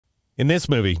In this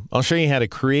movie, I'll show you how to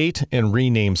create and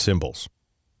rename symbols.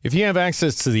 If you have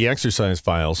access to the exercise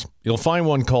files, you'll find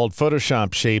one called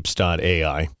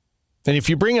photoshopshapes.ai. And if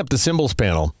you bring up the symbols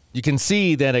panel, you can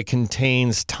see that it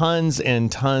contains tons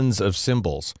and tons of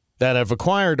symbols that I've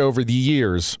acquired over the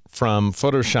years from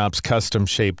Photoshop's custom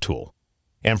shape tool.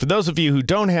 And for those of you who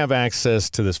don't have access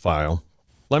to this file,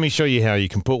 let me show you how you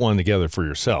can put one together for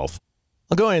yourself.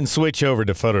 I'll go ahead and switch over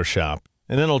to Photoshop,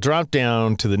 and then I'll drop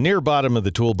down to the near bottom of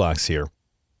the toolbox here.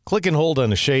 Click and hold on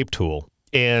the Shape tool,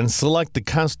 and select the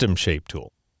Custom Shape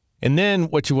tool. And then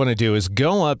what you want to do is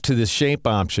go up to this Shape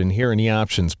option here in the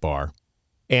Options bar,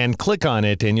 and click on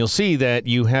it, and you'll see that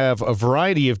you have a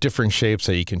variety of different shapes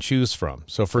that you can choose from.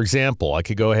 So for example, I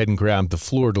could go ahead and grab the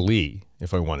fleur-de-lis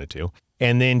if I wanted to,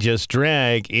 and then just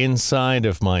drag inside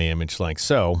of my image like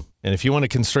so. And if you want to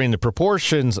constrain the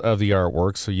proportions of the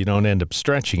artwork so you don't end up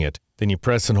stretching it, then you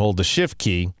press and hold the Shift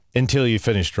key until you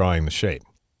finish drawing the shape.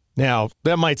 Now,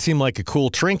 that might seem like a cool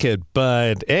trinket,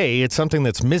 but A, it's something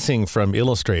that's missing from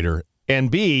Illustrator, and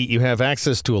B, you have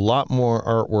access to a lot more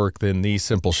artwork than these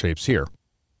simple shapes here.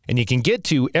 And you can get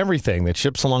to everything that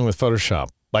ships along with Photoshop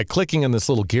by clicking on this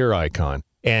little gear icon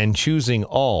and choosing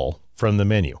All from the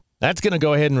menu. That's going to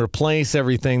go ahead and replace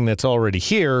everything that's already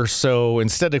here, so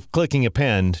instead of clicking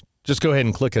Append, just go ahead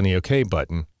and click on the OK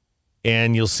button,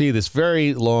 and you'll see this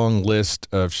very long list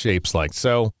of shapes like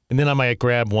so. And then I might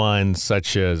grab one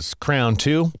such as Crown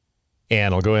 2,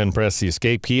 and I'll go ahead and press the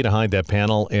Escape key to hide that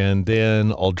panel, and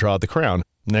then I'll draw the crown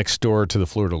next door to the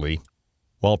fleur-de-lis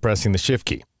while pressing the Shift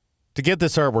key. To get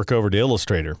this artwork over to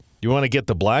Illustrator, you want to get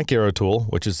the black arrow tool,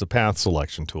 which is the path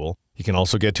selection tool. You can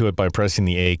also get to it by pressing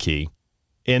the A key.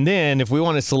 And then if we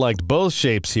want to select both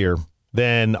shapes here,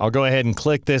 then I'll go ahead and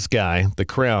click this guy, the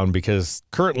crown, because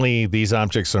currently these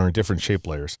objects are in different shape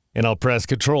layers. And I'll press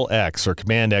Control X or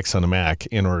Command X on the Mac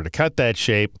in order to cut that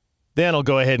shape. Then I'll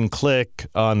go ahead and click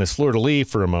on this fleur-de-lis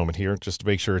for a moment here, just to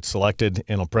make sure it's selected,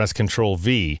 and I'll press Control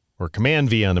V or Command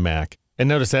V on the Mac. And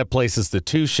notice that places the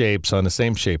two shapes on the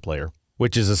same shape layer,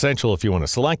 which is essential if you want to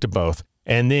select them both.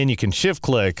 And then you can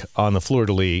shift-click on the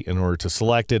fleur-de-lis in order to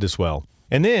select it as well.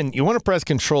 And then you want to press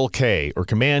Control K or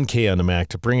Command K on the Mac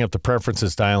to bring up the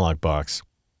Preferences dialog box.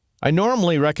 I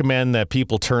normally recommend that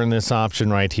people turn this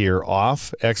option right here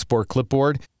off, Export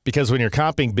Clipboard, because when you're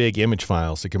copying big image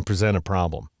files, it can present a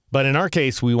problem. But in our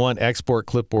case, we want Export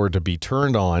Clipboard to be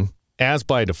turned on as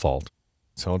by default.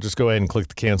 So I'll just go ahead and click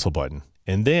the Cancel button.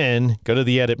 And then go to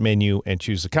the Edit menu and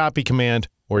choose the Copy command,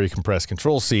 or you can press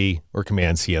Control C or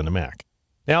Command C on the Mac.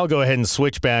 Now I'll go ahead and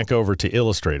switch back over to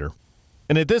Illustrator.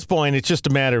 And at this point, it's just a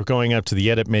matter of going up to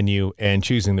the Edit menu and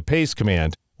choosing the Paste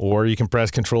command, or you can press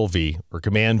Control V or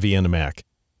Command V on the Mac.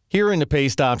 Here in the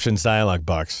Paste Options dialog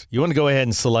box, you want to go ahead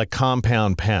and select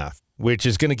Compound Path, which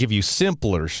is going to give you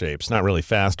simpler shapes, not really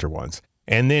faster ones.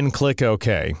 And then click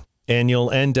OK. And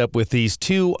you'll end up with these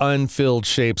two unfilled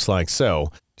shapes like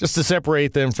so. Just to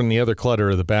separate them from the other clutter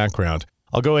of the background,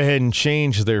 I'll go ahead and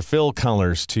change their fill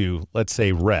colors to, let's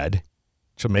say, red,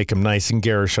 which will make them nice and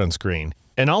garish on screen.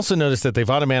 And also notice that they've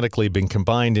automatically been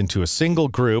combined into a single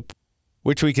group,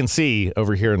 which we can see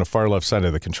over here on the far left side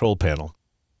of the control panel.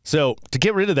 So to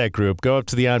get rid of that group, go up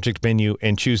to the Object menu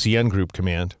and choose the Ungroup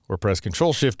command, or press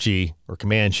Control-Shift-G or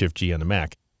Command-Shift-G on the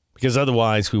Mac, because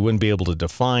otherwise we wouldn't be able to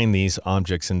define these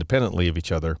objects independently of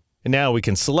each other. And now we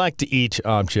can select each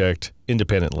object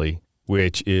independently,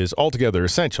 which is altogether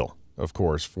essential, of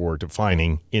course, for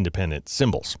defining independent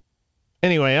symbols.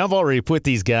 Anyway, I've already put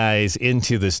these guys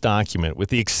into this document, with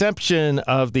the exception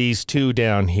of these two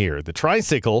down here. The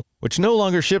tricycle, which no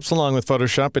longer ships along with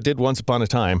Photoshop, it did once upon a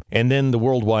time, and then the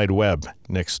World Wide Web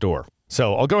next door.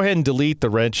 So I'll go ahead and delete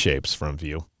the red shapes from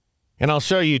view. And I'll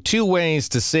show you two ways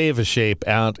to save a shape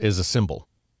out as a symbol.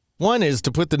 One is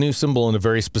to put the new symbol in a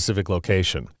very specific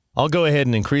location. I'll go ahead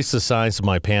and increase the size of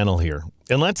my panel here.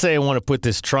 And let's say I want to put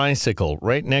this tricycle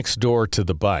right next door to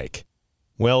the bike.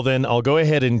 Well, then I'll go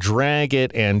ahead and drag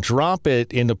it and drop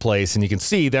it into place, and you can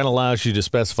see that allows you to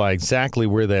specify exactly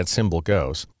where that symbol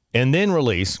goes. And then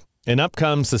release, and up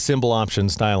comes the Symbol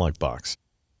Options dialog box.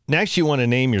 Next, you want to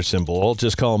name your symbol. I'll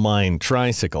just call mine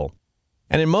Tricycle.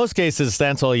 And in most cases,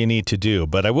 that's all you need to do,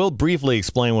 but I will briefly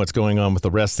explain what's going on with the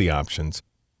rest of the options.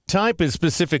 Type is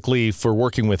specifically for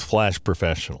working with Flash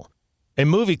Professional. A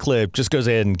movie clip just goes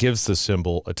ahead and gives the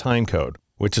symbol a time code,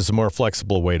 which is a more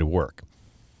flexible way to work.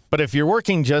 But if you're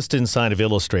working just inside of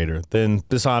Illustrator, then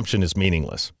this option is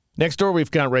meaningless. Next door, we've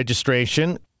got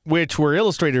registration, which, where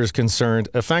Illustrator is concerned,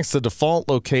 affects the default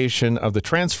location of the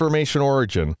transformation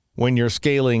origin when you're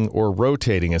scaling or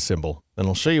rotating a symbol. And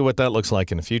I'll show you what that looks like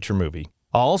in a future movie.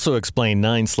 I'll also explain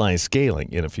 9-slice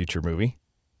scaling in a future movie.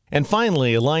 And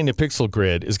finally, Align to Pixel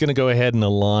Grid is going to go ahead and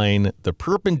align the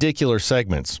perpendicular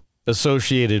segments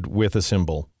associated with a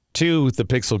symbol to the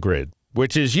pixel grid,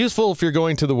 which is useful if you're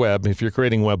going to the web, if you're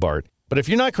creating web art. But if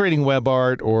you're not creating web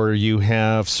art or you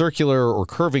have circular or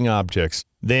curving objects,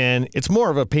 then it's more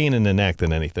of a pain in the neck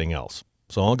than anything else.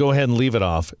 So I'll go ahead and leave it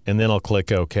off, and then I'll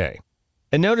click OK.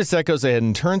 And notice that goes ahead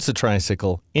and turns the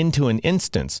tricycle into an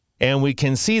instance, and we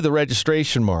can see the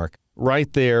registration mark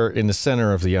right there in the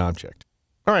center of the object.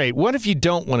 All right, what if you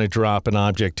don't want to drop an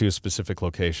object to a specific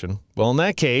location? Well, in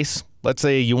that case, let's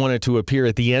say you want it to appear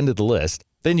at the end of the list.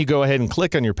 Then you go ahead and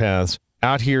click on your paths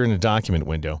out here in the document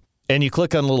window. And you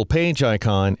click on the little page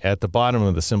icon at the bottom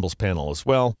of the symbols panel as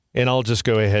well. And I'll just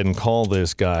go ahead and call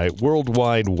this guy World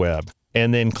Wide Web,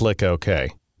 and then click OK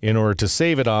in order to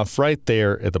save it off right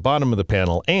there at the bottom of the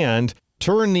panel and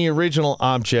turn the original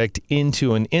object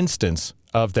into an instance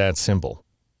of that symbol.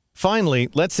 Finally,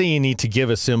 let's say you need to give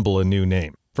a symbol a new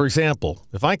name. For example,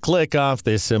 if I click off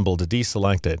this symbol to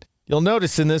deselect it, you'll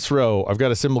notice in this row I've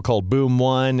got a symbol called Boom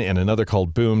 1 and another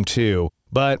called Boom 2,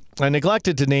 but I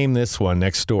neglected to name this one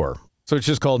next door. So it's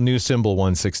just called New Symbol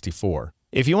 164.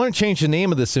 If you want to change the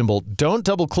name of the symbol, don't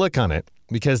double click on it,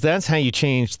 because that's how you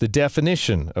change the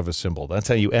definition of a symbol. That's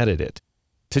how you edit it.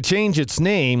 To change its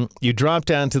name, you drop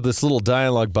down to this little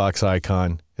dialog box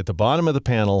icon at the bottom of the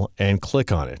panel and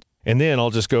click on it. And then I'll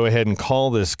just go ahead and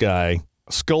call this guy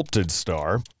Sculpted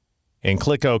Star and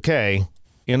click OK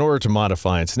in order to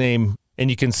modify its name. And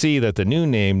you can see that the new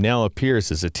name now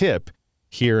appears as a tip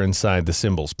here inside the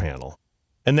symbols panel.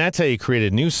 And that's how you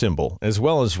create a new symbol as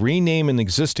well as rename an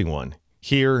existing one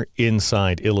here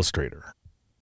inside Illustrator.